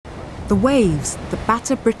The waves that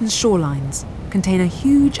batter Britain's shorelines contain a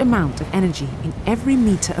huge amount of energy in every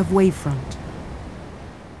metre of wavefront.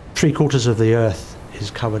 3/4 of the Earth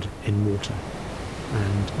is covered in water,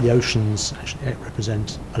 and the oceans actually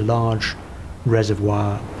represent a large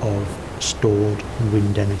reservoir of stored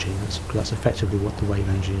wind energy. That's effectively what the wave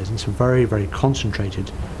energy is. It's a very, very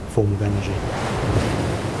concentrated form of energy.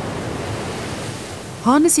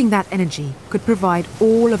 Harnessing that energy could provide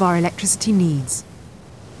all of our electricity needs.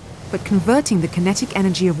 But converting the kinetic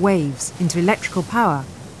energy of waves into electrical power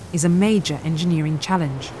is a major engineering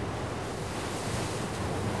challenge.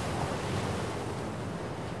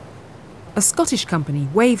 A Scottish company,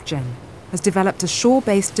 WaveGen, has developed a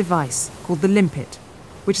shore-based device called the Limpet,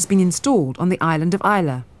 which has been installed on the island of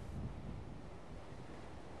Islay.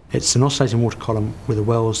 It's an oscillating water column with a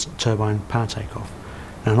Wells turbine power takeoff.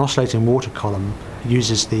 And an oscillating water column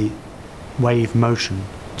uses the wave motion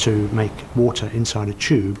to make water inside a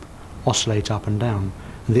tube oscillate up and down.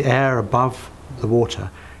 And the air above the water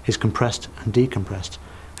is compressed and decompressed,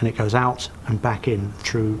 and it goes out and back in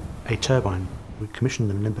through a turbine. We commissioned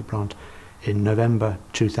the Limpet plant in November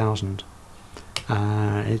 2000.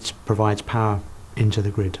 It provides power into the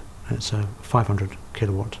grid. It's a 500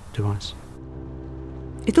 kilowatt device.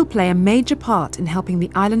 It'll play a major part in helping the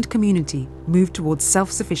island community move towards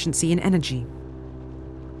self-sufficiency in energy.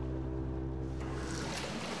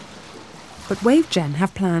 But WaveGen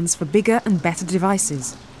have plans for bigger and better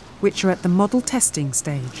devices, which are at the model testing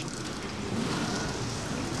stage.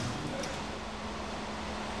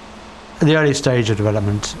 At the early stage of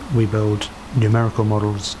development, we build numerical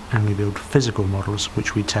models and we build physical models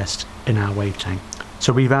which we test in our wave tank.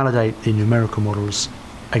 So we validate the numerical models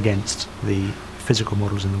against the physical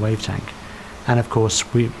models in the wave tank. And of course,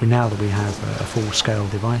 now that we have a full-scale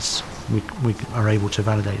device, we are able to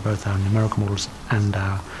validate both our numerical models and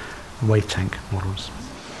our wave tank models.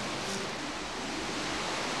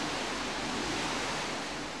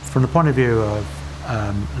 From the point of view of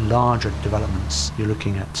larger developments, you're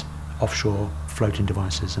looking at offshore floating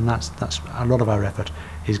devices, and that's a lot of our effort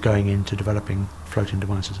is going into developing floating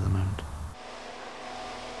devices at the moment.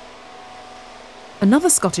 Another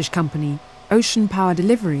Scottish company, Ocean Power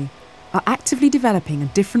Delivery, are actively developing a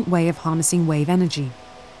different way of harnessing wave energy.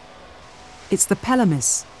 It's the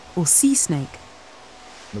Pelamis, or sea snake.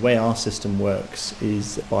 The way our system works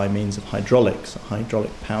is by means of hydraulics, a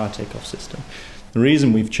hydraulic power takeoff system. The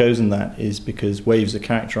reason we've chosen that is because waves are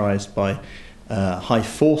characterised by high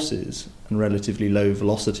forces and relatively low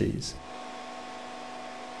velocities.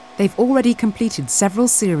 They've already completed several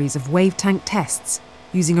series of wave tank tests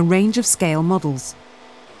using a range of scale models.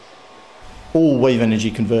 All wave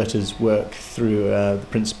energy converters work through the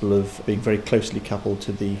principle of being very closely coupled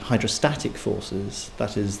to the hydrostatic forces,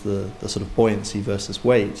 that is the sort of buoyancy versus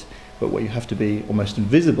weight. But what you have to be almost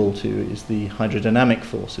invisible to is the hydrodynamic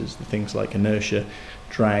forces, the things like inertia,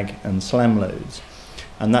 drag and slam loads.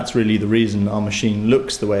 And that's really the reason our machine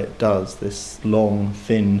looks the way it does, this long,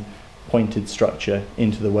 thin, pointed structure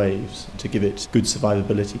into the waves to give it good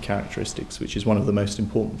survivability characteristics, which is one of the most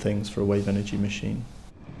important things for a wave energy machine.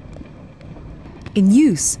 In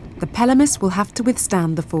use, the Pelamis will have to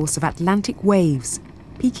withstand the force of Atlantic waves,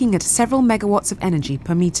 peaking at several megawatts of energy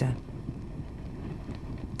per metre.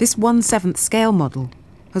 This 1/7 scale model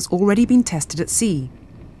has already been tested at sea.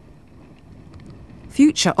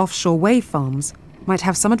 Future offshore wave farms might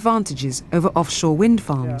have some advantages over offshore wind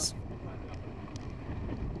farms.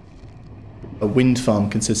 A wind farm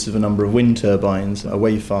consists of a number of wind turbines. A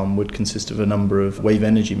wave farm would consist of a number of wave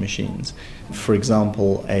energy machines. For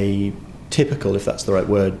example, a typical, if that's the right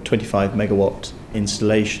word, 25 megawatt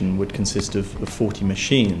installation would consist of 40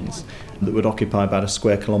 machines that would occupy about a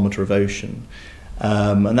square kilometre of ocean.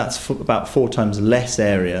 And that's about 4 times less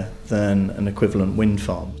area than an equivalent wind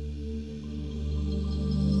farm.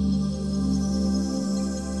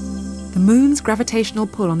 The moon's gravitational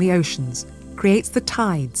pull on the oceans creates the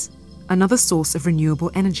tides, another source of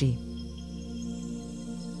renewable energy.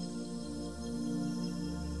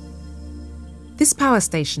 This power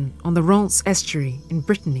station on the Rance estuary in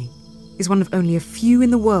Brittany is one of only a few in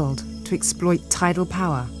the world to exploit tidal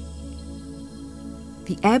power.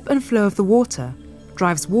 The ebb and flow of the water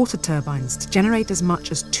drives water turbines to generate as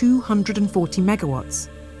much as 240 megawatts.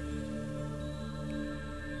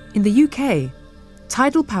 In the UK,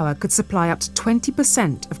 tidal power could supply up to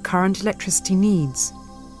 20% of current electricity needs.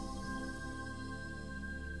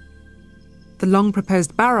 The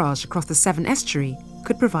long-proposed barrage across the Severn estuary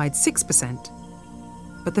could provide 6%.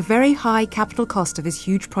 But the very high capital cost of this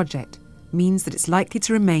huge project means that it's likely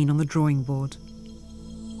to remain on the drawing board.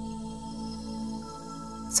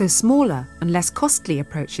 So smaller and less costly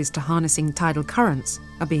approaches to harnessing tidal currents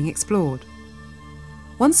are being explored.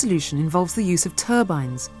 One solution involves the use of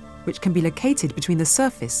turbines, which can be located between the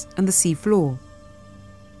surface and the sea floor.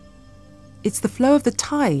 It's the flow of the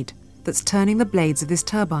tide that's turning the blades of this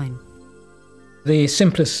turbine. The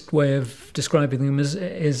simplest way of describing them is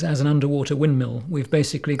as an underwater windmill. We've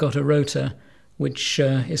basically got a rotor which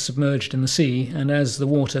is submerged in the sea, and as the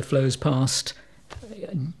water flows past,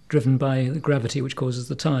 driven by the gravity which causes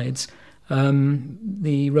the tides,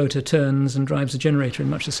 the rotor turns and drives a generator in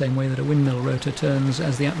much the same way that a windmill rotor turns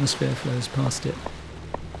as the atmosphere flows past it.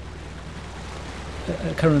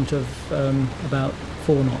 A current of about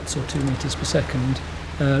 4 knots or 2 metres per second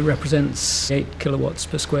represents 8 kilowatts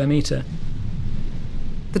per square metre.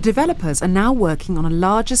 The developers are now working on a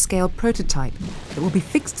larger scale prototype that will be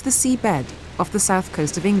fixed to the seabed off the south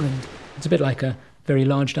coast of England. It's a bit like a very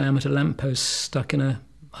large diameter lamppost stuck in a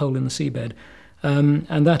hole in the seabed.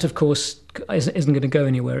 And that, of course, isn't going to go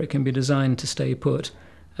anywhere. It can be designed to stay put.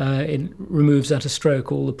 It removes at a stroke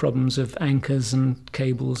all the problems of anchors and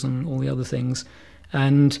cables and all the other things.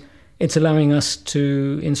 And it's allowing us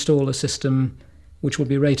to install a system which will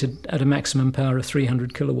be rated at a maximum power of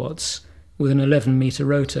 300 kilowatts with an 11-metre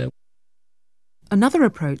rotor. Another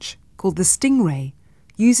approach, called the Stingray,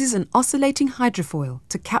 uses an oscillating hydrofoil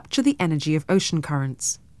to capture the energy of ocean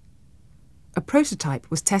currents. A prototype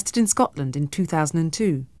was tested in Scotland in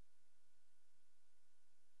 2002.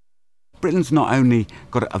 Britain's not only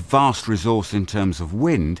got a vast resource in terms of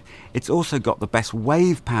wind, it's also got the best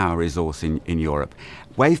wave power resource in Europe.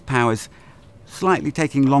 Wave power's slightly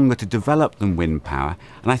taking longer to develop than wind power,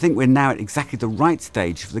 and I think we're now at exactly the right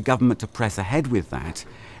stage for the government to press ahead with that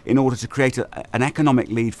in order to create an economic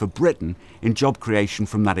lead for Britain in job creation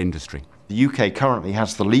from that industry. The UK currently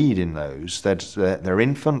has the lead in those. They're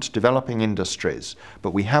infant, developing industries,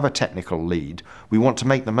 but we have a technical lead. We want to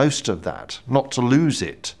make the most of that, not to lose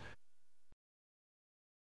it.